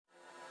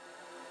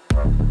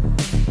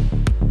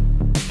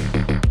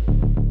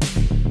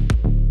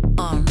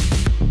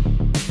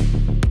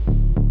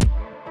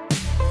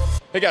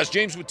Hey guys,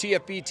 James with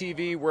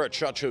TFBTV. We're at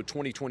SHOT Show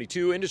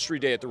 2022, Industry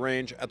Day at the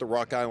range at the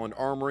Rock Island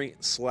Armory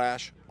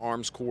 /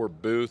 Arms Corps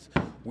booth.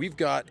 We've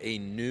got a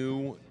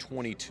new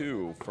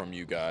 22 from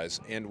you guys,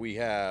 and we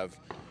have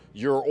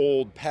your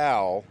old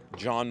pal,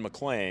 John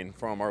McClain,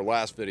 from our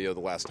last video,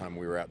 the last time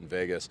we were out in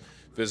Vegas,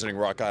 visiting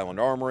Rock Island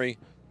Armory.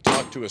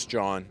 Talk to us,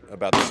 John,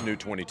 about this new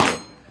 22.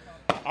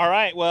 All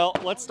right, well,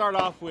 let's start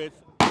off with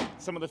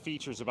some of the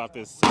features about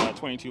this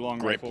 22 long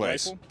rifle.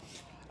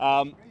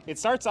 It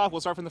starts off,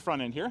 we'll start from the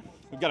front end here.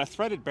 We've got a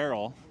threaded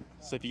barrel,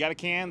 so if you got a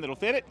can that'll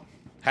fit it.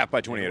 Half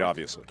by 28,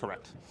 obviously.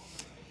 Correct.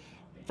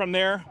 From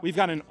there, we've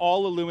got an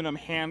all aluminum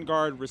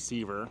handguard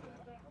receiver.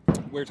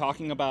 We're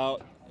talking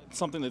about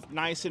something that's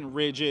nice and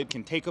rigid,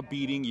 can take a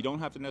beating. You don't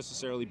have to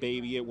necessarily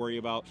baby it, worry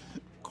about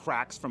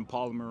cracks from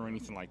polymer or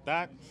anything like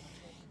that.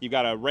 You've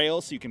got a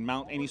rail so you can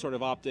mount any sort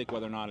of optic,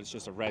 whether or not it's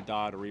just a red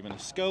dot or even a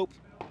scope.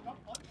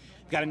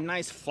 You've got a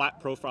nice flat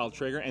profile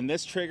trigger, and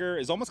this trigger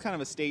is almost kind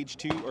of a stage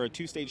 2 or a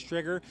 2-stage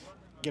trigger.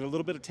 Get a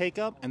little bit of take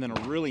up and then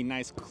a really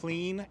nice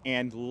clean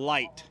and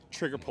light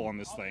trigger pull on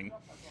this thing.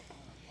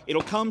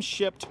 It'll come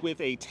shipped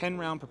with a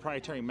 10-round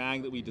proprietary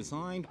mag that we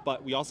designed,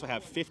 but we also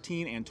have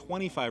 15 and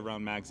 25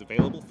 round mags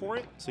available for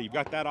it, so you've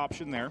got that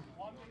option there.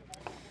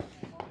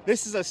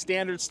 This is a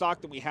standard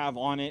stock that we have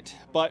on it,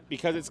 but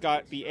because it's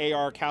got the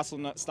AR castle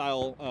nut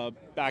style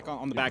back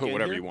on the back end,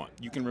 whatever here, you want.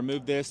 You can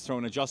remove this, throw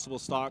an adjustable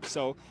stock.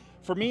 So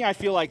for me, I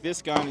feel like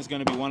this gun is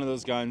going to be one of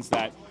those guns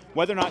that,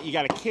 whether or not you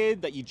got a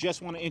kid that you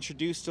just want to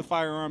introduce to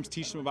firearms,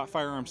 teach them about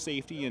firearm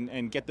safety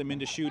and get them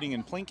into shooting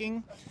and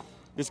plinking,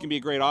 this can be a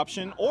great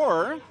option.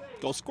 Or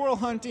go squirrel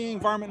hunting,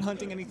 varmint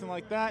hunting, anything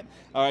like that.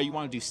 You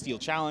want to do steel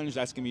challenge,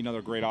 that's going to be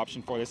another great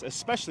option for this,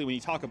 especially when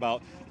you talk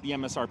about the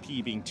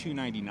MSRP being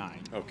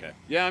 $299. Okay.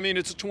 Yeah, I mean,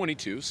 it's a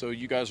 22, so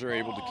you guys are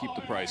able to keep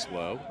the price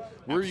low.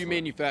 Where are you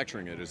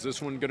manufacturing it? Is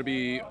this one going to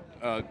be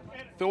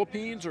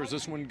Philippines, or is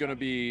this one going to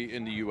be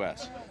in the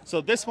U.S.?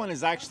 So this one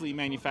is actually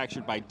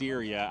manufactured by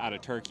RIA out of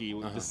Turkey,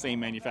 with the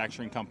same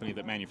manufacturing company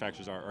that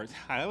manufactures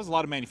that was a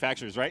lot of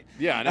manufacturers, right?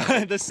 Yeah, I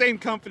know. The same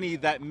company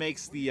that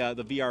makes the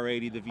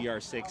VR80, the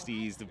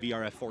VR60s, the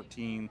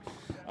VRF14,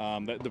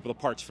 the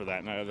parts for that.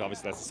 And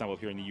obviously that's assembled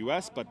here in the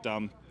U.S., but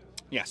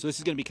yeah, so this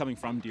is going to be coming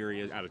from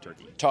RIA out of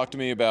Turkey. Talk to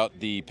me about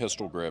the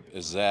pistol grip.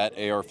 Is that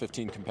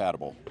AR-15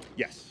 compatible?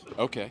 Yes.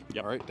 Okay.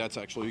 Yep. All right. That's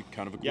actually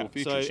kind of a cool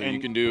feature. So and you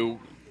can do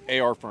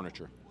AR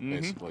furniture,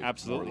 basically.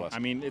 Absolutely. More or less. I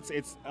mean,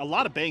 it's a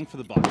lot of bang for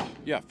the buck.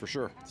 Yeah, for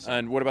sure.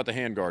 And what about the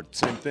handguard?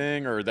 Same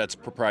thing, or that's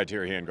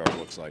proprietary handguard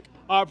looks like?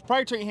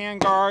 Proprietary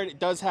handguard, it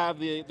does have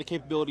the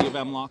capability of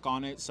M-lock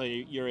on it, so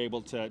you're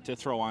able to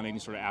throw on any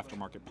sort of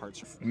aftermarket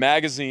parts.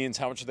 Magazines,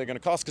 how much are they going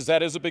to cost? Because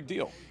that is a big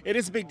deal. It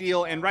is a big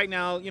deal, and right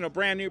now, you know,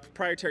 brand new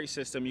proprietary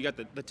system. You got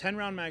the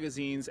 10-round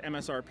magazines,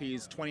 MSRP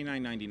is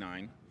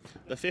 $29.99.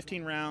 The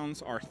 15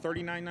 rounds are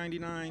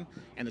 $39.99,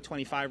 and the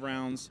 25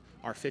 rounds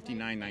are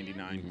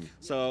 $59.99.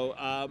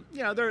 So,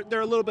 you know,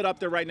 they're a little bit up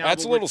there right now.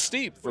 That's a little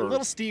steep. A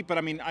little steep, but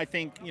I mean, I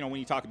think, you know,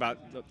 when you talk about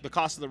the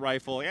cost of the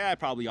rifle, yeah, it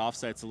probably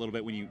offsets a little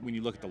bit when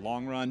you look at the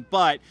long run.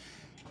 But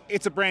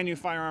it's a brand new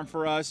firearm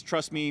for us.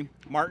 Trust me,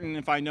 Martin,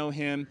 if I know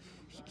him,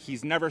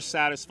 he's never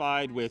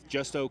satisfied with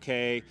just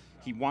okay.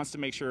 He wants to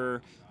make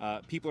sure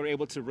people are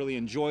able to really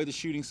enjoy the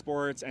shooting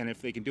sports, and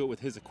if they can do it with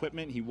his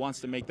equipment, he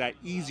wants to make that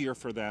easier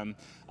for them.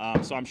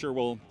 So I'm sure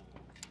we'll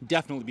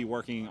definitely be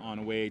working on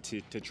a way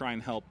to try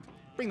and help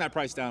bring that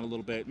price down a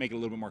little bit, make it a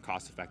little bit more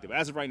cost effective.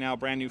 As of right now,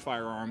 brand new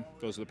firearm,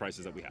 those are the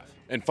prices that we have.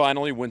 And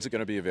finally, when's it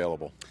going to be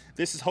available?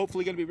 This is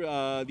hopefully going to be,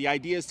 the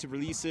idea is to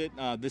release it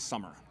this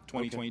summer,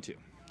 2022.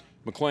 Okay.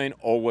 McClain,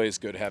 always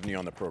good having you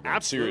on the program.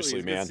 Absolutely.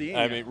 Seriously,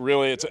 man. I mean,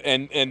 really, it's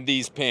and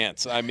these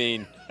pants. I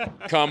mean,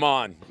 come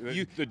on.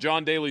 The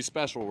John Daly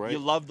special, right? You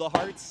love the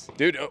hearts?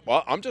 Dude,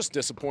 well, I'm just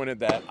disappointed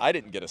that I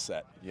didn't get a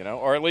set, you know?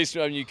 Or at least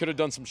you could have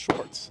done some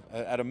shorts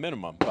at a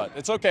minimum. But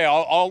it's okay.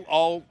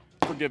 I'll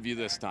forgive you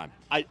this time.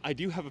 I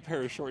do have a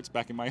pair of shorts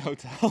back in my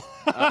hotel.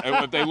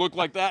 If they look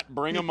like that,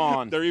 bring them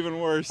on. They're even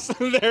worse.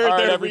 All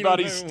right,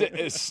 everybody,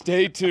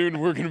 stay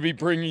tuned. We're going to be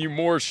bringing you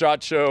more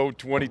SHOT Show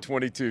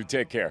 2022.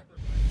 Take care.